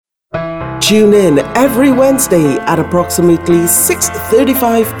Tune in every Wednesday at approximately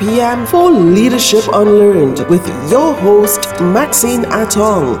 6:35 p.m. for Leadership Unlearned with your host, Maxine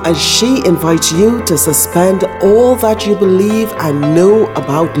Atong, as she invites you to suspend all that you believe and know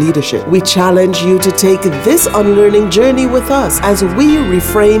about leadership. We challenge you to take this unlearning journey with us as we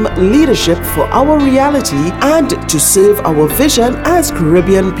reframe leadership for our reality and to serve our vision as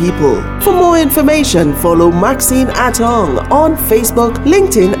Caribbean people. For more information, follow Maxine Atong on Facebook,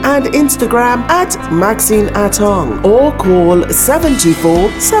 LinkedIn, and Instagram at Maxine Atong or call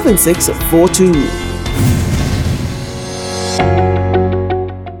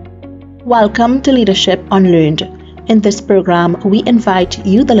 724-7642. Welcome to Leadership Unlearned. In this program, we invite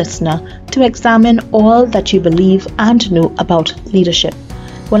you, the listener, to examine all that you believe and know about leadership.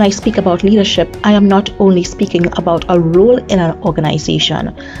 When I speak about leadership, I am not only speaking about a role in an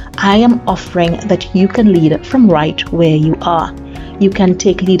organization. I am offering that you can lead from right where you are. You can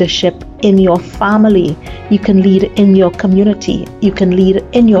take leadership in your family. You can lead in your community. You can lead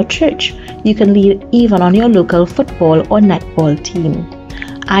in your church. You can lead even on your local football or netball team.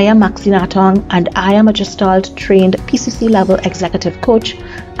 I am Maxine Atong, and I am a Gestalt trained PCC level executive coach,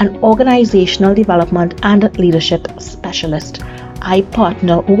 an organizational development and leadership specialist. I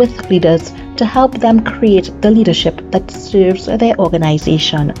partner with leaders to help them create the leadership that serves their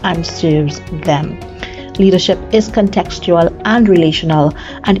organization and serves them. Leadership is contextual and relational,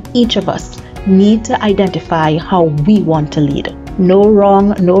 and each of us need to identify how we want to lead. No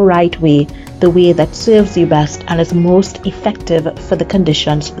wrong, no right way, the way that serves you best and is most effective for the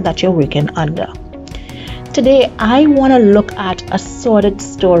conditions that you're working under. Today, I want to look at a sordid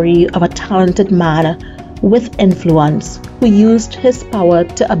story of a talented man with influence who used his power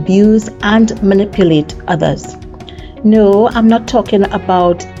to abuse and manipulate others. No, I'm not talking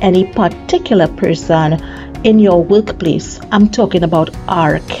about any particular person in your workplace. I'm talking about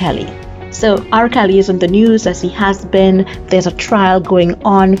R. Kelly. So R. Kelly is in the news as he has been. There's a trial going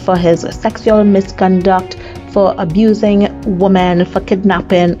on for his sexual misconduct, for abusing women, for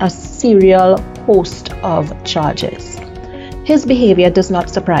kidnapping, a serial host of charges. His behavior does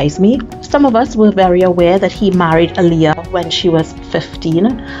not surprise me. Some of us were very aware that he married Aaliyah when she was 15,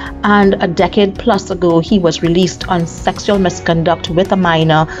 and a decade plus ago he was released on sexual misconduct with a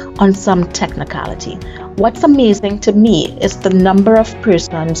minor on some technicality. What's amazing to me is the number of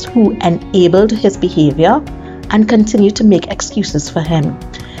persons who enabled his behavior and continue to make excuses for him.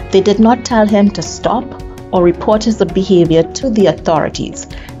 They did not tell him to stop or report his behavior to the authorities.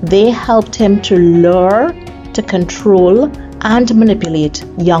 They helped him to lure, to control, and manipulate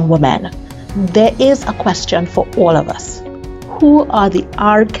young women. There is a question for all of us. Who are the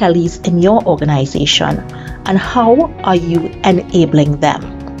R. Kellys in your organization, and how are you enabling them?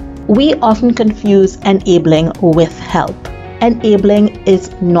 We often confuse enabling with help. Enabling is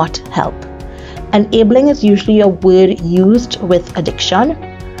not help. Enabling is usually a word used with addiction,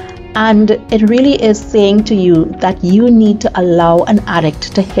 and it really is saying to you that you need to allow an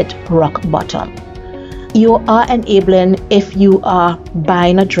addict to hit rock bottom. You are enabling if you are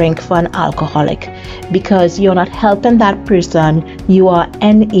buying a drink for an alcoholic, because you're not helping that person, you are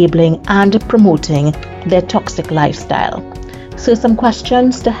enabling and promoting their toxic lifestyle. So some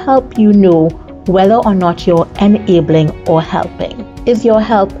questions to help you know whether or not you're enabling or helping. Is your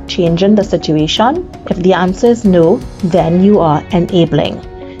help changing the situation? If the answer is no, then you are enabling.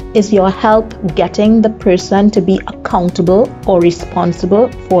 Is your help getting the person to be accountable or responsible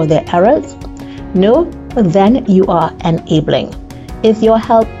for their errors? No, then you are enabling. Is your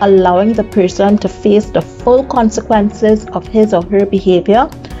help allowing the person to face the full consequences of his or her behavior?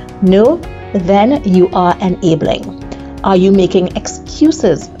 No, then you are enabling. Are you making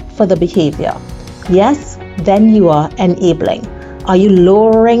excuses for the behavior? Yes, then you are enabling. Are you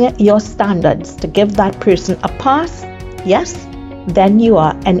lowering your standards to give that person a pass? Yes, then you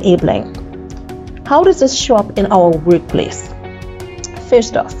are enabling. How does this show up in our workplace?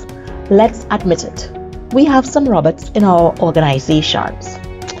 First off, let's admit it. We have some Roberts in our organizations.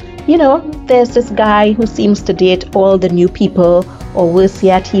 You know, there's this guy who seems to date all the new people, or worse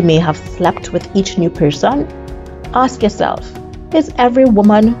yet, he may have slept with each new person. Ask yourself, is every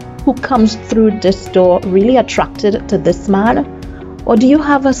woman who comes through this door really attracted to this man? Or do you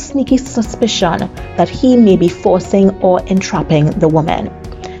have a sneaky suspicion that he may be forcing or entrapping the woman?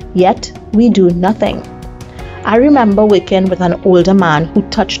 Yet, we do nothing. I remember working with an older man who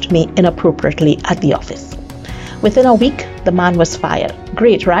touched me inappropriately at the office. Within a week, the man was fired.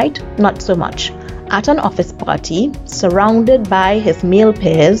 Great, right? Not so much. At an office party, surrounded by his male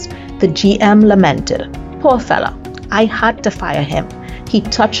peers, the GM lamented, "Poor fella, I had to fire him. He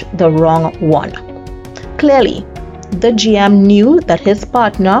touched the wrong one." Clearly, the GM knew that his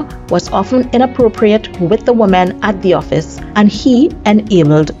partner was often inappropriate with the women at the office, and he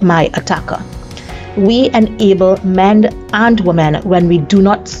enabled my attacker. We enable men and women when we do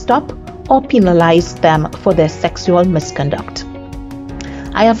not stop or penalize them for their sexual misconduct.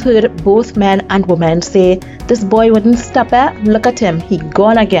 I have heard both men and women say, "This boy wouldn't stop it, look at him, he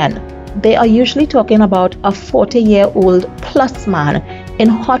gone again." They are usually talking about a 40-year-old plus man in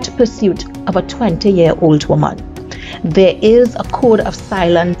hot pursuit of a 20-year-old woman. There is a code of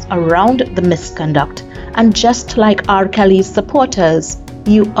silence around the misconduct, and just like R. Kelly's supporters,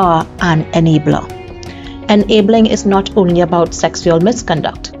 you are an enabler. Enabling is not only about sexual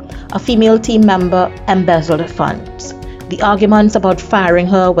misconduct. A female team member embezzled funds. The arguments about firing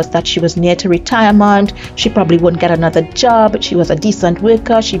her was that she was near to retirement, she probably wouldn't get another job, she was a decent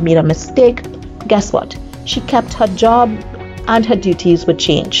worker, she made a mistake. Guess what? She kept her job and her duties would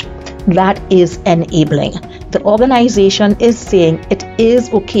change. That is enabling. The organization is saying it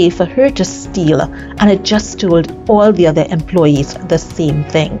is okay for her to steal, and it just told all the other employees the same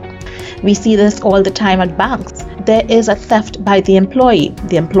thing. We see this all the time at banks. There is a theft by the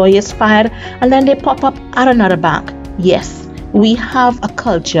employee is fired, and then they pop up at another bank. Yes, we have a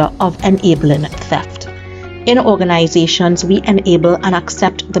culture of enabling theft. In organizations, we enable and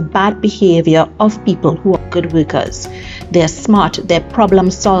accept the bad behavior of people who are good workers. They're smart, they're problem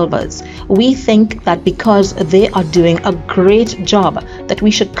solvers. We think that because they are doing a great job that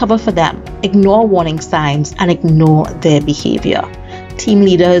we should cover for them, ignore warning signs, and ignore their behavior. Team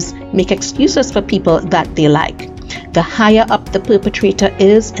leaders make excuses for people that they like. The higher up the perpetrator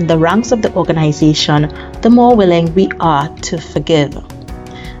is in the ranks of the organization, the more willing we are to forgive.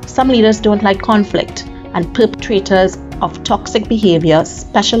 Some leaders don't like conflict, and perpetrators of toxic behavior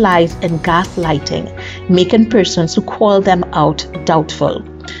specialize in gaslighting, making persons who call them out doubtful.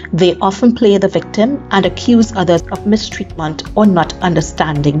 They often play the victim and accuse others of mistreatment or not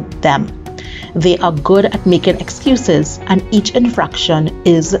understanding them. They are good at making excuses, and each infraction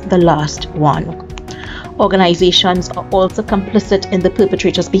is the last one. Organizations are also complicit in the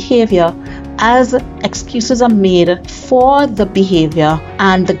perpetrator's behavior, as excuses are made for the behavior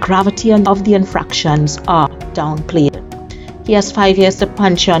and the gravity of the infractions are downplayed. He has 5 years to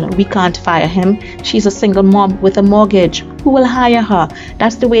pension, we can't fire him. She's a single mom with a mortgage, who will hire her?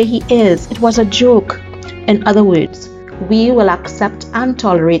 That's the way he is, it was a joke. In other words, we will accept and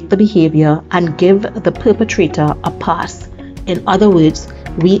tolerate the behavior and give the perpetrator a pass. In other words,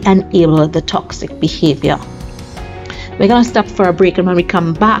 we enable the toxic behavior. We're going to stop for a break, and when we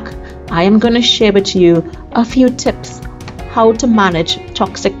come back, I am going to share with you a few tips how to manage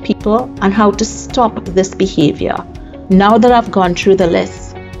toxic people and how to stop this behavior. Now that I've gone through the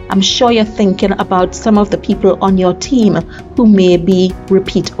list, I'm sure you're thinking about some of the people on your team who may be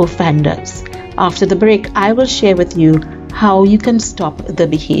repeat offenders. After the break, I will share with you how you can stop the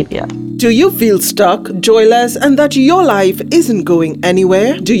behavior. Do you feel stuck, joyless, and that your life isn't going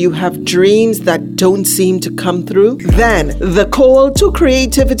anywhere? Do you have dreams that don't seem to come through? Then the Call to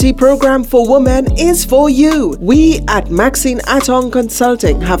Creativity program for women is for you. We at Maxine Atong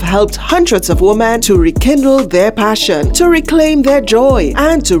Consulting have helped hundreds of women to rekindle their passion, to reclaim their joy,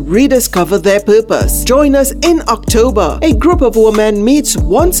 and to rediscover their purpose. Join us in October. A group of women meets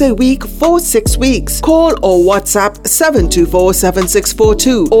once a week for 6 weeks. Call or WhatsApp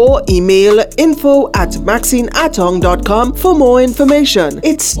 724-7642 or email info@maxineatong.com for more information.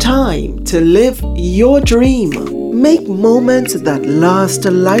 It's time to live your dream. Make moments that last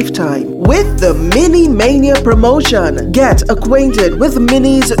a lifetime with the Mini Mania promotion. Get acquainted with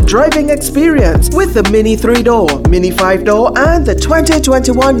Mini's driving experience with the Mini 3-door, Mini 5-door, and the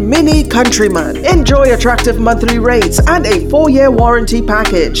 2021 Mini Countryman. Enjoy attractive monthly rates and a 4-year warranty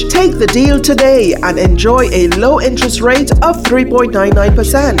package. Take the deal today and enjoy a low interest rate of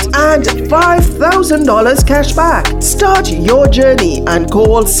 3.99% and $5,000 cash back. Start your journey and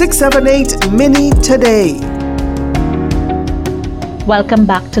call 678-MINI today. Welcome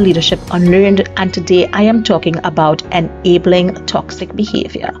back to Leadership Unlearned, and today I am talking about enabling toxic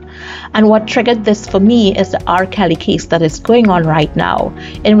behavior. And what triggered this for me is the R. Kelly case that is going on right now,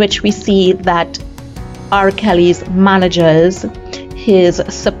 in which we see that R. Kelly's managers, his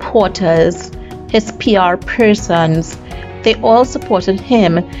supporters, his PR persons, they all supported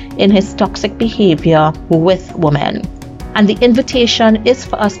him in his toxic behavior with women. And the invitation is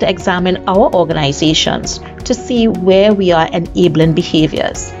for us to examine our organizations to see where we are enabling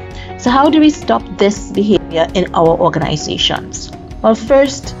behaviors. So how do we stop this behavior in our organizations? Well,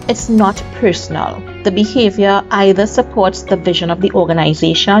 first, it's not personal. The behavior either supports the vision of the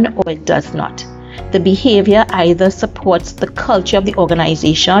organization or it does not. The behavior either supports the culture of the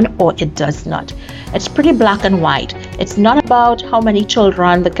organization or it does not. It's pretty black and white. It's not about how many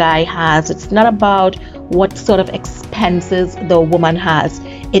children the guy has. It's not about what sort of expenses the woman has.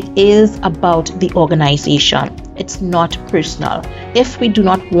 It is about the organization. It's not personal. If we do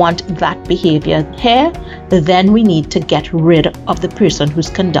not want that behavior here, then we need to get rid of the person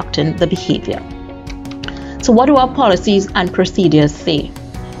who's conducting the behavior. So what do our policies and procedures say?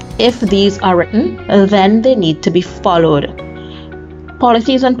 If these are written, then they need to be followed.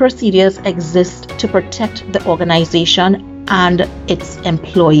 Policies and procedures exist to protect the organization and its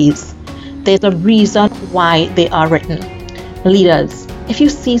employees. There's a reason why they are written. Leaders, if you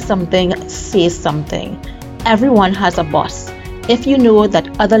see something, say something. Everyone has a boss. If you know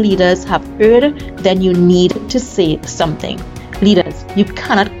that other leaders have heard, then you need to say something. Leaders, you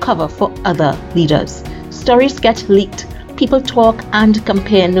cannot cover for other leaders. Stories get leaked. People talk and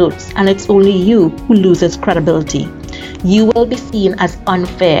compare notes, and it's only you who loses credibility. You will be seen as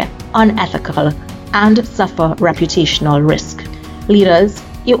unfair, unethical, and suffer reputational risk. Leaders,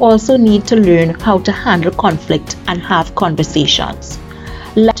 you also need to learn how to handle conflict and have conversations.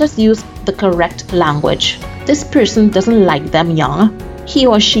 Let us use the correct language. This person doesn't like them young. He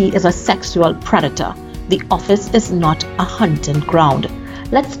or she is a sexual predator. The office is not a hunting ground.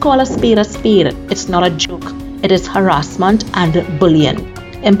 Let's call a spade a spade. It's not a joke. It is harassment and bullying.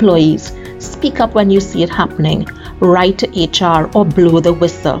 Employees, speak up when you see it happening. Write to HR or blow the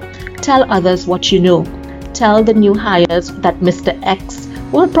whistle. Tell others what you know. Tell the new hires that Mr. X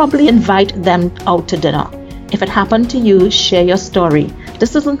will probably invite them out to dinner. If it happened to you, share your story.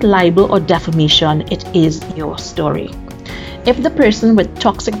 This isn't libel or defamation, it is your story. If the person with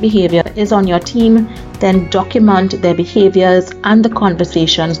toxic behavior is on your team, then document their behaviors and the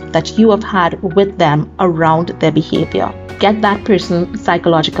conversations that you have had with them around their behavior. Get that person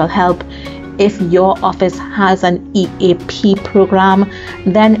psychological help. If your office has an EAP program,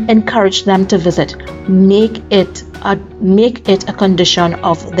 then encourage them to visit. Make it a condition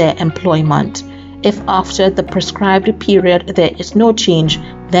of their employment. If after the prescribed period there is no change,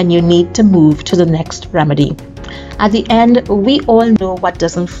 then you need to move to the next remedy. At the end, we all know what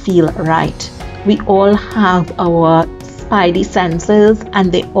doesn't feel right. We all have our spidey senses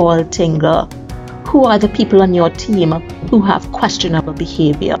and they all tingle. Who are the people on your team who have questionable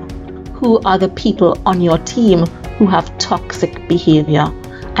behavior? Who are the people on your team who have toxic behavior?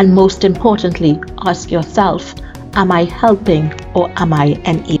 And most importantly, ask yourself, am I helping or am I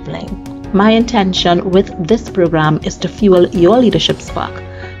enabling? My intention with this program is to fuel your leadership spark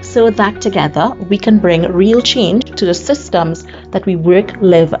so that together we can bring real change to the systems that we work,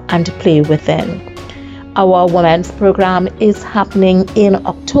 live, and play within. Our women's program is happening in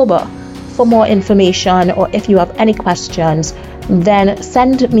October. For more information or if you have any questions, then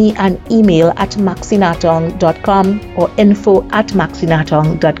send me an email at maxineatong.com or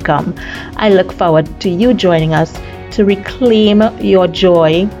info@maxineatong.com. I look forward to you joining us to reclaim your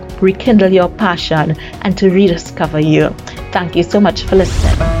joy, rekindle your passion, and to rediscover you. Thank you so much for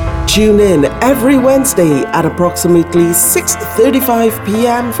listening. Tune in every Wednesday at approximately 6:35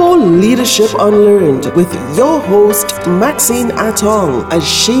 p.m. for Leadership Unlearned with your host, Maxine Atong, as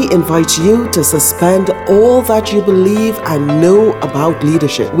she invites you to suspend all that you believe and know about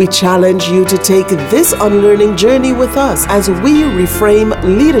leadership. We challenge you to take this unlearning journey with us as we reframe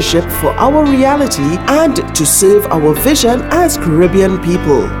leadership for our reality and to serve our vision as Caribbean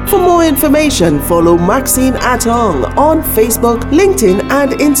people. For more information, follow Maxine Atong on Facebook, LinkedIn,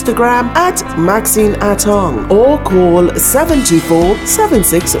 and Instagram at Maxine Atong or call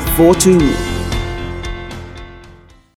 724-7642.